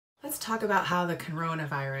Let's talk about how the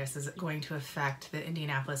coronavirus is going to affect the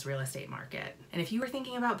Indianapolis real estate market. And if you were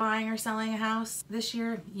thinking about buying or selling a house this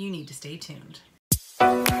year, you need to stay tuned.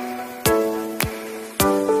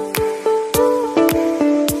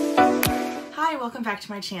 Hi, welcome back to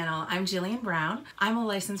my channel. I'm GillianBrown. I'm a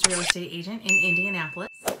licensed real estate agent in Indianapolis.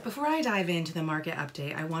 Before I dive into the market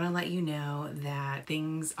update, I want to let you know that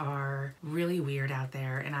things are really weird out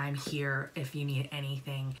there and I'm here if you need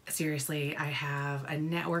anything. Seriously, I have a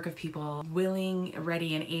network of people willing,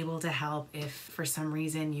 ready, and able to help if for some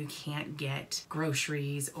reason you can't get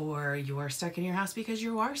groceries or you're stuck in your house because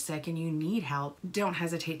you are sick and you need help. Don't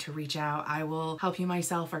hesitate to reach out. I will help you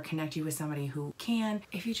myself or connect you with somebody who can.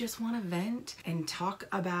 If you just want to vent and talk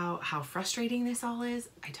about how frustrating this all is,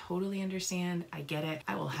 I totally understand. I get it.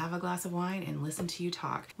 I will have a glass of wine and listen to you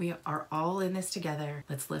talk. We are all in this together.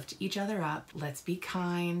 Let's lift each other up. Let's be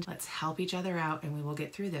kind. Let's help each other out and we will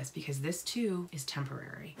get through this because this too is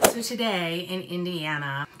temporary. So today in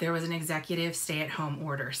Indiana, there was an executive stay-at-home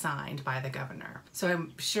order signed by the governor. So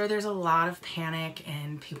I'm sure there's a lot of panic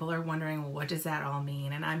and people are wondering, well, what does that all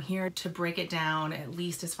mean? And I'm here to break it down, at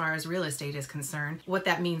least as far as real estate is concerned, what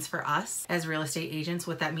that means for us as real estate agents,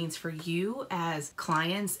 what that means for you as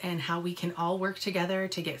clients, and how we can all work together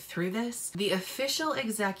to get through this. The official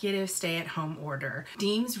executive stay-at-home order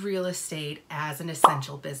deems real estate as an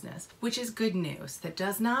essential business, which is good news. That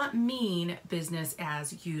does not mean business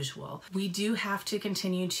as usual. We do have to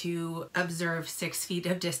continue to observe 6 feet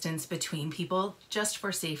of distance between people just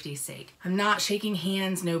for safety's sake. I'm not shaking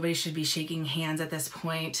hands. Nobody should be shaking hands at this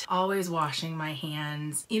point. Always washing my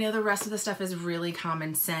hands. You know, the rest of the stuff is really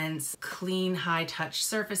common sense. Clean, high-touch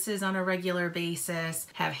surfaces on a regular basis.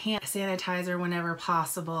 Have hand sanitizer whenever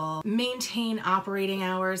possible. Maintain operating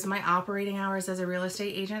hours. My operating hours as a real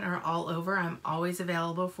estate agent are all over. I'm always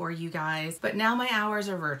available for you guys. But now my hours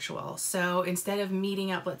are virtual. So instead of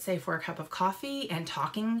meeting up, let's say for a cup of coffee and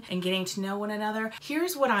talking and getting to know one another,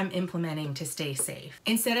 here's what I'm implementing to stay safe.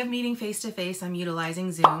 Instead of meeting face-to-face, I'm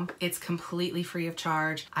utilizing Zoom. It's completely free of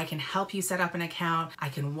charge. I can help you set up an account. I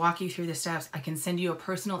can walk you through the steps. I can send you a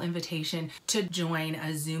personal invitation to join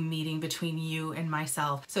a Zoom meeting between you and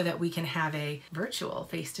myself so that we can have a virtual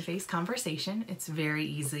face-to-face conversation. It's very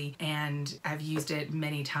easy and I've used it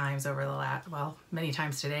many times over the last, well, many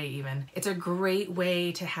times today even. It's a great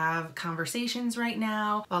way to have conversations right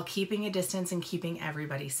now while keeping a distance and keeping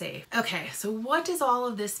everybody safe. Okay, so what does all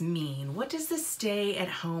of this mean? What does the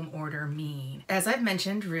stay-at-home order mean? As I've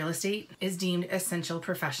mentioned, real estate is deemed essential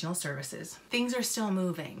professional services. Things are still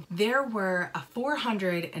moving. There were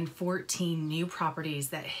 414 new properties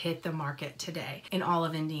that hit the market today in all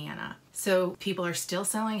of Indiana. So people are still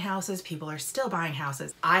selling houses, people are still buying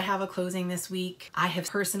houses. I have a closing this week. I have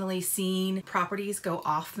personally seen properties go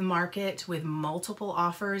off the market with multiple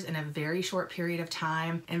offers in a very short period of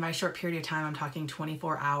time. And by short period of time, I'm talking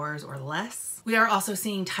 24 hours or less. We are also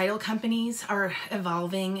seeing title companies are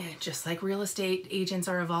evolving, just like real estate agents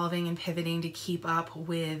are evolving and pivoting to keep up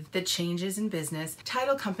with the changes in business.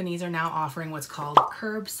 Title companies are now offering what's called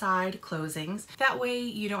curbside closings. That way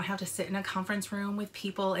you don't have to sit in a conference room with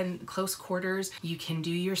people in close quarters. You can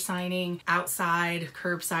do your signing outside,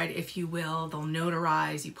 curbside, if you will. They'll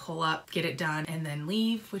notarize, you pull up, get it done, and then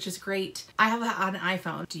leave, which is great. I have an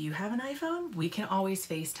iPhone. Do you have an iPhone? We can always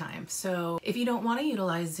FaceTime. So if you don't want to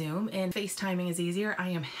utilize Zoom and FaceTiming is easier, I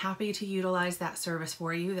am happy to utilize that service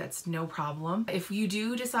for you. That's no problem. If you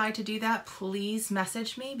do decide to do that, please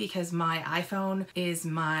message me because my iPhone is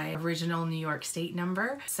my original New York State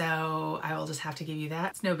number. So I will just have to give you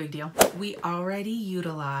that. It's no big deal. We already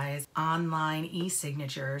utilize online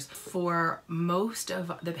e-signatures for most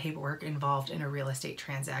of the paperwork involved in a real estate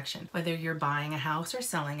transaction. Whether you're buying a house or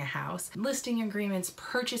selling a house, listing agreements,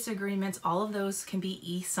 purchase agreements, all of those can be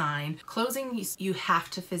e-signed. Closing, you have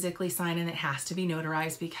to physically sign and it has to be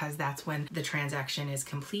notarized because that's when the transaction is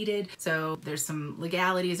completed. So there's some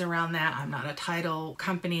legalities around that. I'm not a title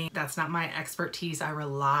company. That's not my expertise. I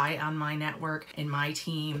rely on my network and my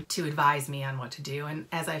team to advise me on what to do. And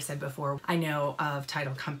as I've said before, I know of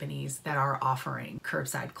title companies that are offering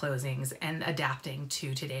curbside closings and adapting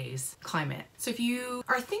to today's climate. So if you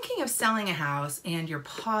are thinking of selling a house and you're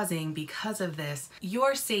pausing because of this,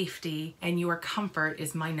 your safety and your comfort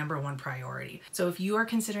is my #1 priority. So if you are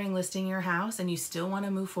considering listing your house and you still want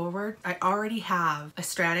to move forward, I already have a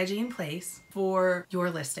strategy in place for your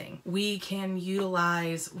listing. We can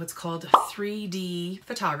utilize what's called 3D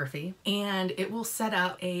photography, and it will set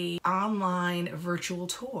up a online virtual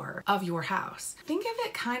tour of your house. Think of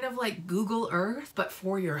it kind of like Google Earth, but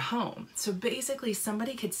for your home. So basically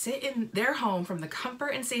somebody could sit in their home from the comfort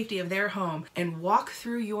and safety of their home and walk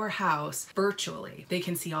through your house virtually. They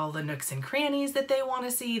can see all the nooks and crannies that they want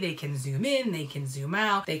to see. They can zoom in, they can zoom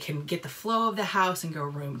out, they can get the flow of the house and go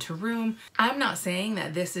room to room. I'm not saying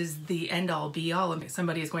that this is the end all be all. If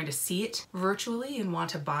somebody is going to see it virtually and want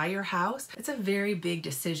to buy your house, it's a very big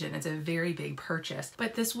decision. It's a very big purchase,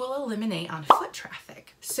 but this will eliminate on foot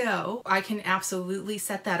traffic. So I can absolutely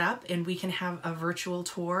set that up and we can have a virtual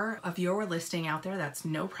tour of your listing out there. That's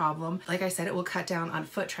no problem. Like I said, it will cut down on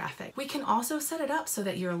foot traffic. We can also set it up so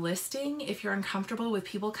that your listing, if you're uncomfortable with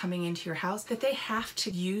people coming into your house, that they have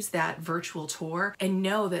to use that virtual tour and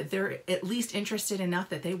know that they're at least interested enough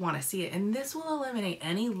that they want to see it. And this will eliminate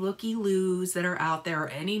any looky-loos that are out there or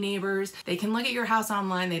any neighbors. They can look at your house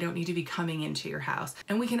online. They don't need to be coming into your house.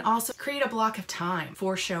 And we can also create a block of time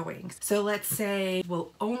for showings. So let's say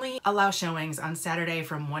we'll only allow showings on Saturday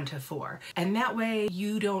from 1 to 4. And that way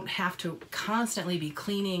you don't have to constantly be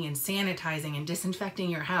cleaning and sanitizing and disinfecting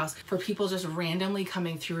your house for people just randomly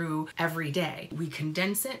coming through every day. We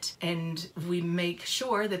condense it and we make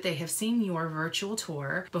sure that they have seen your virtual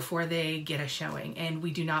tour before they get a showing. And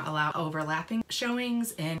we do not allow overlapping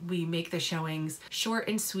showings, and we make the showings short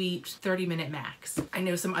and sweet, 30-minute max. I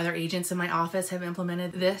know some other agents in my office have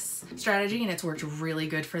implemented this strategy and it's worked really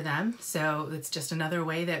good for them. So it's just another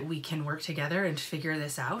way that we can work together and figure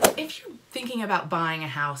this out. If you're thinking about buying a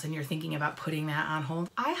house and you're thinking about putting that on hold,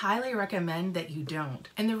 I highly recommend that you don't.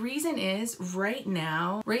 And the reason is right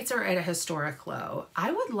now, rates are at a historic low.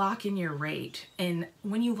 I would lock in your rate. And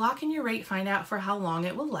when you lock in your rate, find out for how long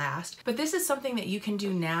it will last. But this is something that you can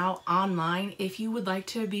do now online if you would like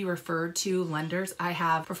to be referred to lenders. I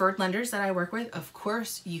have preferred lenders that I work with. Of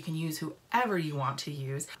course, you can use whoever you want to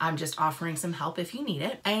use. I'm just offering some help if you need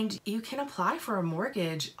it. And you can apply for a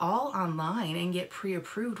mortgage all online and get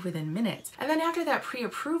pre-approved within minutes. And then after that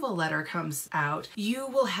pre-approval letter comes out, you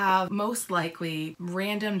will have most likely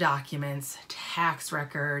random documents, tax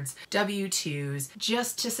records, W-2s,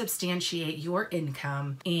 just to substantiate your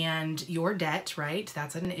income and your debt, right?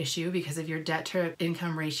 That's an issue because of your debt to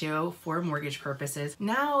income ratio for mortgage purposes.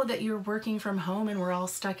 Now that you're working from home and we're all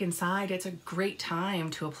stuck inside, it's a great time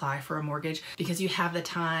to apply for a mortgage because you have the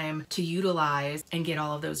time to utilize and get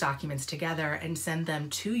all of those documents together and send them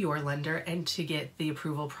to your lender and to get the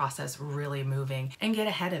approval process really moving and get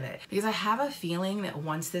ahead of it. Because I have a feeling that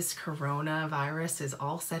once this coronavirus is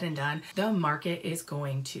all said and done, the market is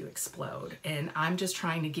going to explode. And I'm just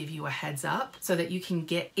trying to give you a heads up so that you can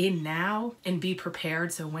get in now and be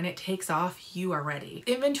prepared so when it takes off, you are ready.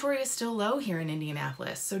 Inventory is still low here in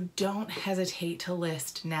Indianapolis, so don't hesitate to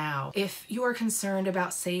list now. If you are concerned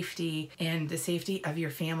about safety and the safety of your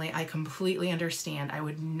family, I completely understand. I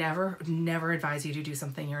would never advise you to do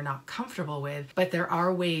something you're not comfortable with, but there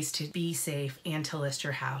are ways to be safe and to list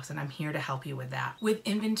your house, and I'm here to help you with that. With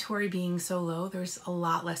inventory being so low, there's a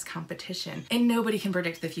lot less competition, and nobody can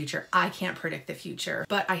predict the future. I can't predict the future,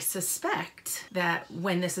 but I suspect that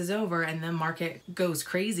when this is over and the market goes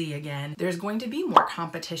crazy again, there's going to be more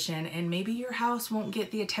competition, and maybe your house won't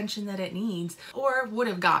get the attention that it needs or would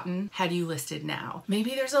have gotten had you listed now.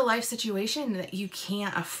 Maybe there's a life situation that you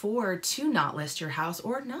can't afford to not list your house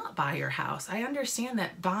or not buy your house. I understand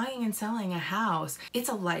that buying and selling a house, it's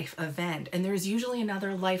a life event, and there's usually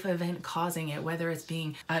another life event causing it, whether it's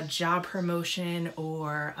being a job promotion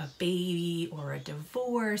or a baby or a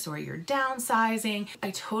divorce or you're downsizing.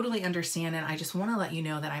 I totally understand, and I just want to let you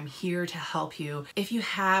know that I'm here to help you. If you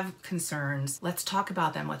have concerns, let's talk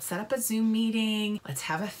about them. Let's set up a Zoom meeting, let's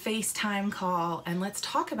have a FaceTime call, and let's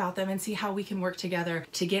talk about them and see how we can work together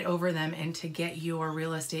to get over them and to get your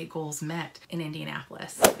real estate goals met in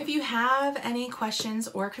Indianapolis. If you have any questions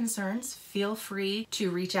or concerns, feel free to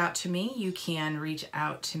reach out to me. You can reach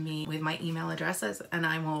out to me with my email addresses, and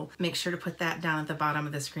I will make sure to put that down at the bottom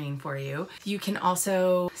of the screen for you. You can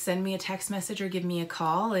also send me a text message or give me a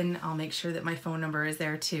call, and I'll make sure that my phone number is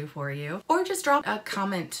there too for you. Or just drop a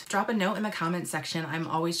comment, drop a note in the comment section. I'm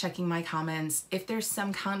always checking my comments. If there's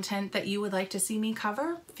some content that you would like to see me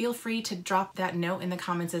cover, feel free to drop that note in the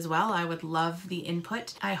comments as well. I would love the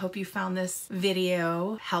input. I hope you found this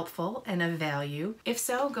video helpful and of value. If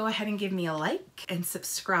so, go ahead and give me a like and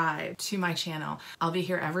subscribe to my channel. I'll be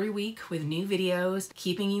here every week with new videos,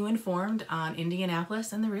 keeping you informed on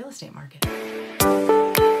Indianapolis and the real estate market.